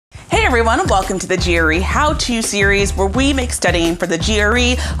everyone, welcome to the GRE How To Series, where we make studying for the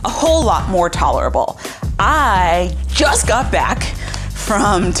GRE a whole lot more tolerable. I just got back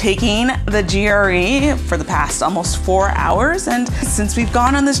from taking the GRE for the past almost 4 hours, and since we've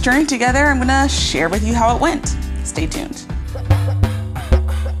gone on this journey together, I'm gonna share with you how it went. Stay tuned.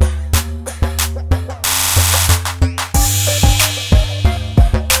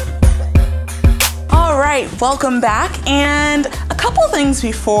 All right, welcome back, and a couple things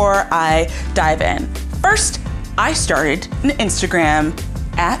before I dive in. First, I started an Instagram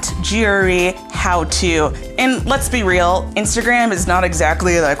at GRE How To. And let's be real, Instagram is not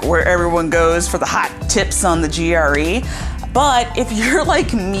exactly like where everyone goes for the hot tips on the GRE. But if you're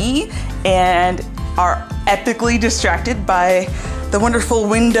like me and are epically distracted by the wonderful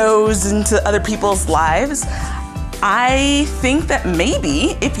windows into other people's lives, I think that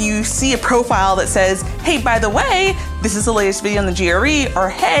maybe if you see a profile that says, hey, by the way, this is the latest video on the GRE, or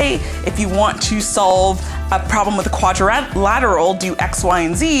hey, if you want to solve a problem with a quadrilateral, do X, Y,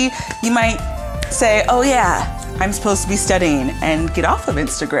 and Z, you might say, oh yeah, I'm supposed to be studying, and get off of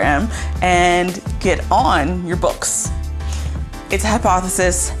Instagram and get on your books. It's a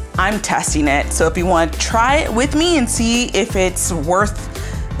hypothesis, I'm testing it, so if you want to try it with me and see if it's worth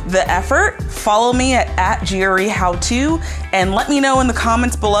the effort, follow me at GRE How To and let me know in the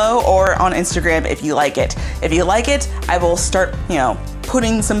comments below or on Instagram if you like it. If you like it, I will start,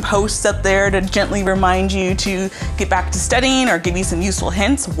 putting some posts up there to gently remind you to get back to studying or give you some useful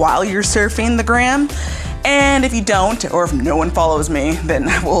hints while you're surfing the gram. And if you don't, or if no one follows me, then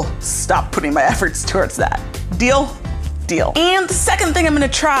I will stop putting my efforts towards that. Deal? Deal. And the second thing I'm gonna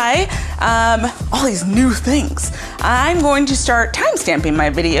try, all these new things. I'm going to start timestamping my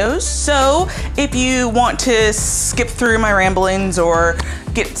videos, so if you want to skip through my ramblings or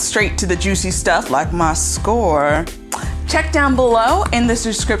get straight to the juicy stuff like my score, check down below in the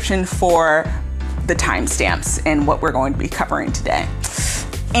description for the timestamps and what we're going to be covering today.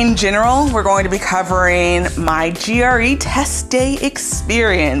 In general, we're going to be covering my GRE test day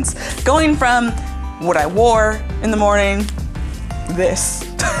experience, going from what I wore in the morning, this,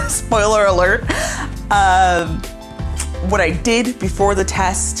 spoiler alert, what I did before the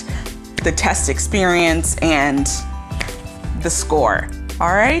test experience, and the score.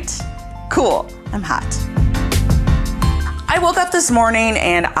 All right? Cool, I'm hot. I woke up this morning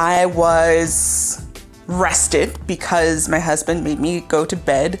and I was rested because my husband made me go to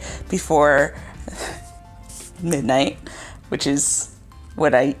bed before midnight, which is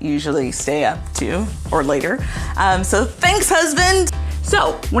what I usually stay up to or later. So thanks, husband.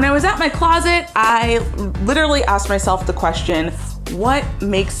 So when I was at my closet, I literally asked myself the question, what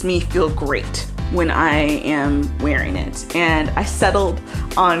makes me feel great when I am wearing it? And I settled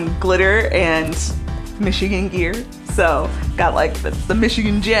on glitter and Michigan gear. So got like the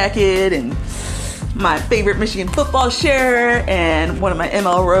Michigan jacket and my favorite Michigan football shirt and one of my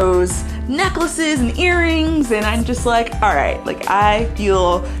ML Rose necklaces and earrings, and I'm just like, all right, like I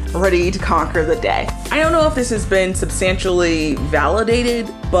feel ready to conquer the day. I don't know if this has been substantially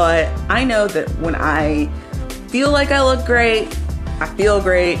validated, but I know that when I feel like I look great, I feel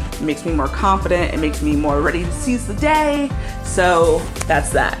great, it makes me more confident, it makes me more ready to seize the day. So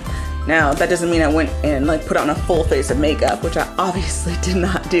that's that. Now, that doesn't mean I went and like put on a full face of makeup, which I obviously did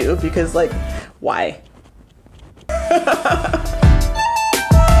not do because like, why?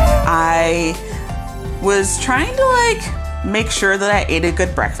 I was trying to like make sure that I ate a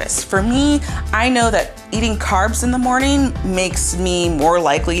good breakfast. For me, I know that eating carbs in the morning makes me more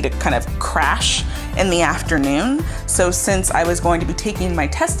likely to kind of crash in the afternoon. So since I was going to be taking my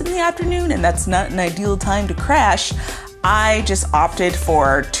test in the afternoon and that's not an ideal time to crash, I just opted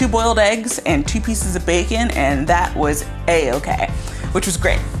for 2 boiled eggs and 2 pieces of bacon, and that was a-okay, which was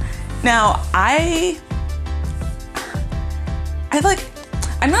great. Now, I'm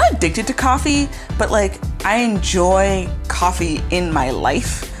not addicted to coffee, but like I enjoy coffee in my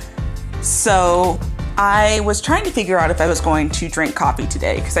life. So I was trying to figure out if I was going to drink coffee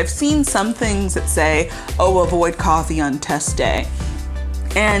today, because I've seen some things that say, oh, avoid coffee on test day.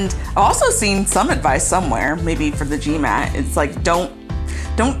 And I've also seen some advice somewhere, maybe for the GMAT, it's like, don't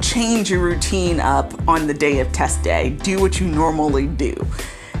change your routine up on the day of test day. Do what you normally do.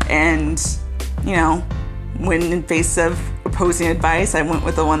 And, when in face of opposing advice, I went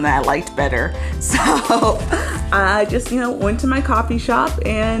with the one that I liked better. So I just, went to my coffee shop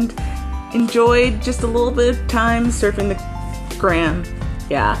and enjoyed just a little bit of time surfing the gram.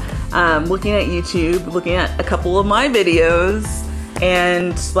 Yeah, looking at YouTube, looking at a couple of my videos,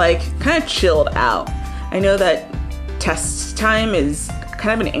 and like kind of chilled out. I know that test time is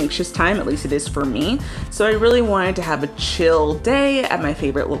kind of an anxious time, at least it is for me. So I really wanted to have a chill day at my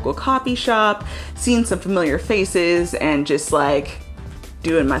favorite local coffee shop, seeing some familiar faces and just like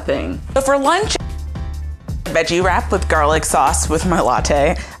doing my thing. So for lunch, veggie wrap with garlic sauce with my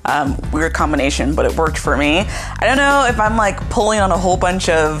latte. Weird combination, but it worked for me. I don't know if I'm like pulling on a whole bunch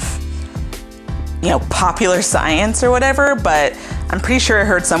of, you know, popular science or whatever, but I'm pretty sure I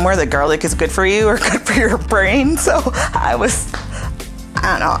heard somewhere that garlic is good for you or good for your brain. So I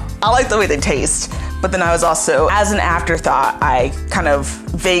don't know, I like the way they taste. But then I was also, as an afterthought, I kind of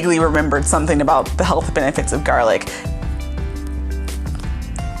vaguely remembered something about the health benefits of garlic.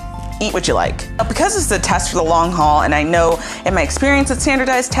 Eat what you like. Because it's a test for the long haul, and I know in my experience with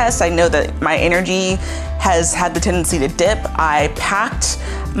standardized tests, I know that my energy has had the tendency to dip. I packed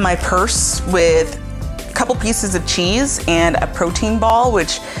my purse with a couple pieces of cheese and a protein ball,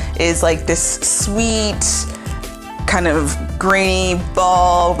 which is like this sweet, kind of grainy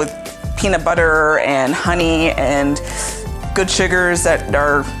ball with peanut butter and honey and good sugars that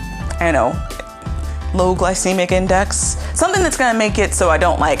are, I don't know, low glycemic index. Something that's gonna make it so I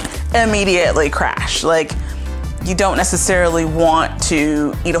don't like immediately crash. Like, you don't necessarily want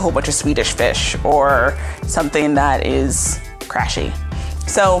to eat a whole bunch of Swedish fish or something that is crashy.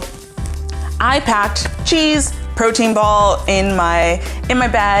 So I packed cheese, protein ball in my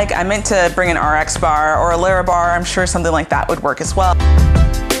bag. I meant to bring an RX bar or a Lara bar. I'm sure something like that would work as well.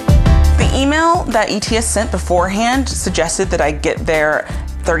 The email that ETS sent beforehand suggested that I get there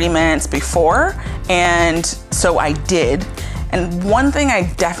 30 minutes before, and so I did. And one thing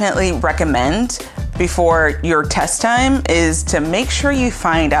I definitely recommend before your test time is to make sure you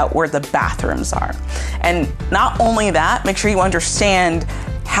find out where the bathrooms are. And not only that, make sure you understand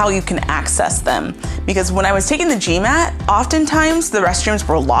how you can access them. Because when I was taking the GMAT, oftentimes the restrooms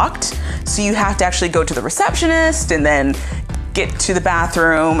were locked, so you have to actually go to the receptionist and then get to the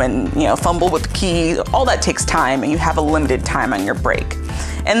bathroom and, you know, fumble with the key. All that takes time, and you have a limited time on your break.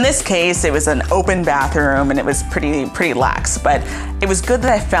 In this case, it was an open bathroom and it was pretty lax, but it was good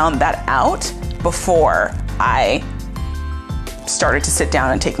that I found that out before I started to sit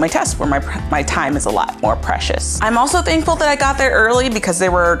down and take my test, where my time is a lot more precious. I'm also thankful that I got there early because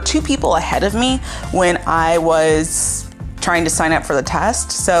there were 2 people ahead of me when I was trying to sign up for the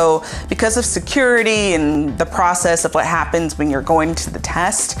test. So because of security and the process of what happens when you're going to the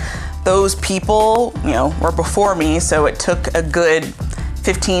test, those people, you know, were before me, so it took a good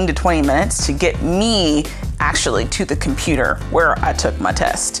 15 to 20 minutes to get me actually to the computer where I took my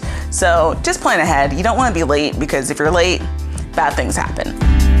test. So just plan ahead. You don't want to be late, because if you're late, bad things happen.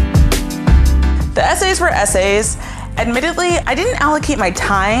 The essays were essays. Admittedly, I didn't allocate my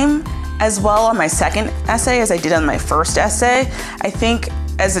time as well on my second essay as I did on my first essay. I think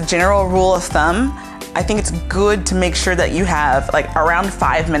as a general rule of thumb, I think it's good to make sure that you have like around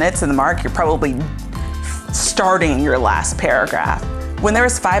 5 minutes in the mark. You're probably starting your last paragraph. When there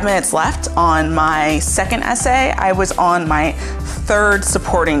was 5 minutes left on my second essay, I was on my 3rd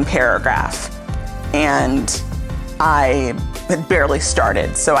supporting paragraph, and I had barely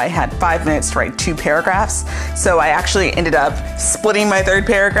started. So I had 5 minutes to write 2 paragraphs. So I actually ended up splitting my 3rd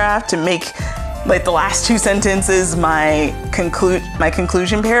paragraph to make like the last 2 sentences my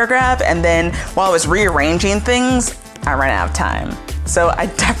conclusion paragraph. And then while I was rearranging things, I ran out of time. So I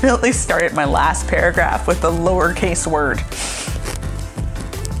definitely started my last paragraph with a lowercase word.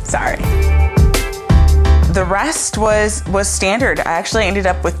 Sorry. The rest was standard. I actually ended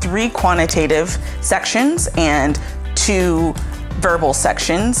up with 3 quantitative sections and 2 verbal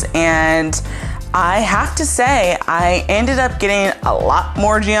sections, and I have to say I ended up getting a lot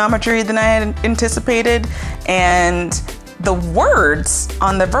more geometry than I had anticipated, and the words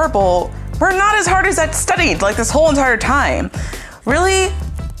on the verbal were not as hard as I'd studied like this whole entire time. Really?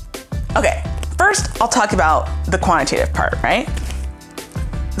 Okay, first I'll talk about the quantitative part, right?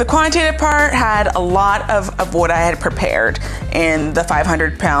 The quantitative part had a lot of what I had prepared in the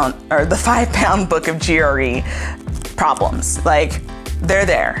 5-pound book of GRE problems. Like, they're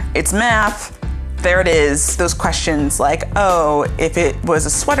there. It's math. There it is. Those questions like, oh, if it was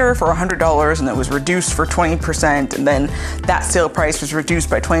a sweater for $100 and it was reduced for 20%, and then that sale price was reduced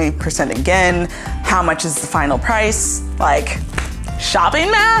by 20% again, how much is the final price? Like,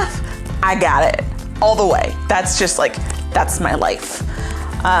 shopping math? I got it all the way. That's just like, that's my life.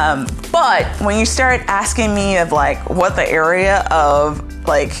 But when you start asking me of like what the area of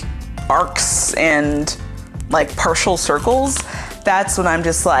like arcs and like partial circles, that's when I'm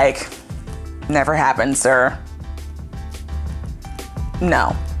just like, never happened, sir.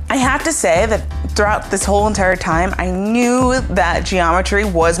 No. I have to say that throughout this whole entire time, I knew that geometry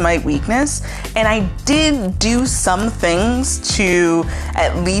was my weakness, and I did do some things to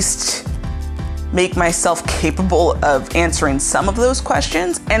at least make myself capable of answering some of those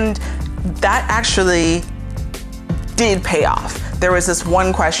questions, and that actually did pay off. There was this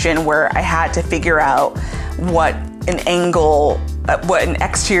one question where I had to figure out what an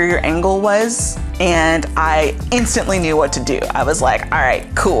exterior angle was, and I instantly knew what to do. I was like, all right,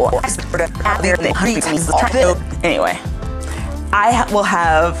 cool. Anyway, I will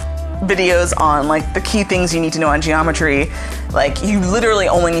have videos on like the key things you need to know on geometry. Like, you literally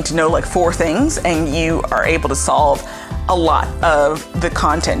only need to know like 4 things and you are able to solve a lot of the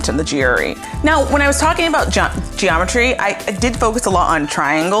content in the GRE. Now, when I was talking about geometry, I did focus a lot on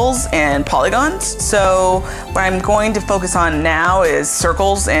triangles and polygons. So what I'm going to focus on now is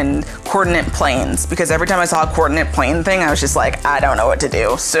circles and coordinate planes, because every time I saw a coordinate plane thing, I was just like, I don't know what to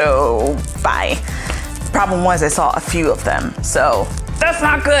do, so bye. The problem was I saw a few of them, so that's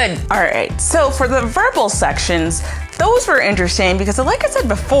not good. All right, so for the verbal sections, those were interesting because, like I said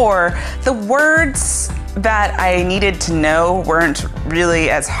before, the words that I needed to know weren't really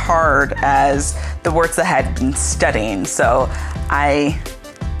as hard as the words that I had been studying. So I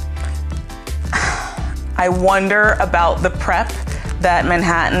wonder about the prep that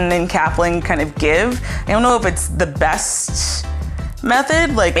Manhattan and Kaplan kind of give. I don't know if it's the best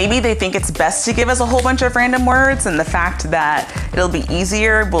method. Like, maybe they think it's best to give us a whole bunch of random words, and the fact that it'll be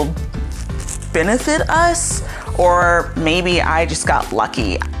easier will benefit us, or maybe I just got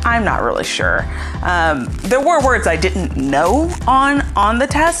lucky. I'm not really sure. There were words I didn't know on the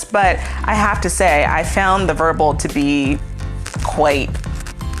test, but I have to say I found the verbal to be quite,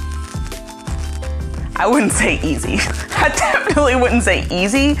 I wouldn't say easy. I definitely wouldn't say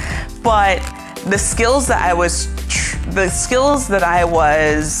easy, but the skills that I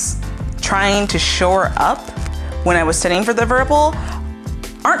was trying to shore up when I was studying for the verbal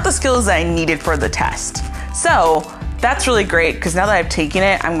aren't the skills that I needed for the test. So that's really great, because now that I've taken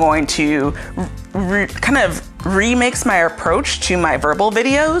it, I'm going to kind of remix my approach to my verbal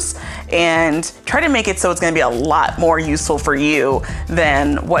videos and try to make it so it's going to be a lot more useful for you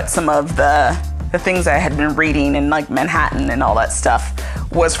than what some of the things I had been reading in like Manhattan and all that stuff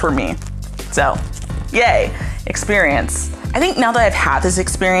was for me. So, yay, experience. I think now that I've had this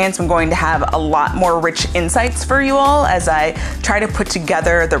experience, I'm going to have a lot more rich insights for you all as I try to put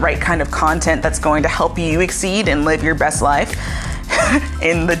together the right kind of content that's going to help you exceed and live your best life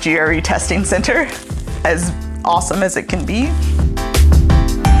in the GRE Testing Center, as awesome as it can be.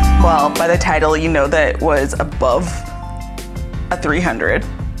 Well, by the title, you know that it was above a 300,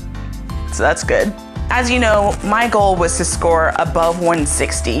 so that's good. As you know, my goal was to score above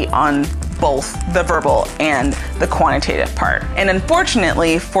 160 on both the verbal and the quantitative part. And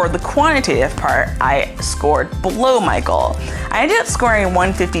unfortunately, for the quantitative part, I scored below my goal. I ended up scoring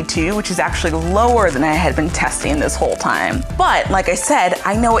 152, which is actually lower than I had been testing this whole time. But like I said,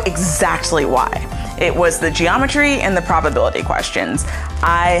 I know exactly why. It was the geometry and the probability questions.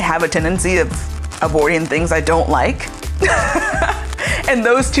 I have a tendency of avoiding things I don't like. And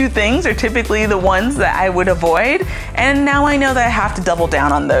those 2 things are typically the ones that I would avoid. And now I know that I have to double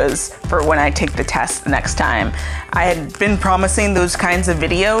down on those for when I take the test the next time. I had been promising those kinds of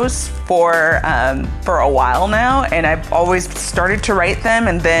videos for a while now, and I've always started to write them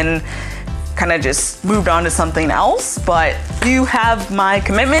and then kind of just moved on to something else. But you have my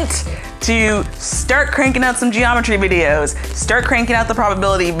commitment to start cranking out some geometry videos, start cranking out the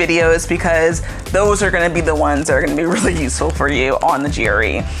probability videos, because those are gonna be the ones that are gonna be really useful for you on the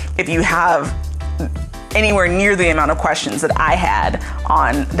GRE. If you have anywhere near the amount of questions that I had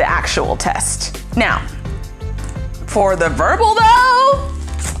on the actual test. Now, for the verbal though,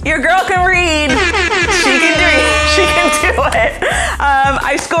 your girl can read. She can do it.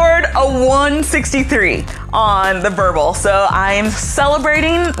 I scored a 163 on the verbal, so I'm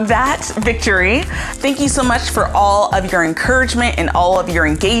celebrating that victory. Thank you so much for all of your encouragement and all of your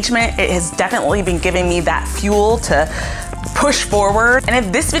engagement. It has definitely been giving me that fuel to push forward. And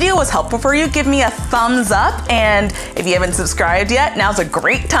if this video was helpful for you, give me a thumbs up. And if you haven't subscribed yet, now's a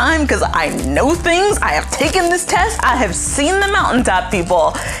great time, because I know things. I have taken this test. I have seen the mountaintop,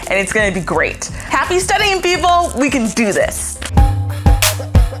 people, and it's gonna be great. Happy studying, people. We can do this.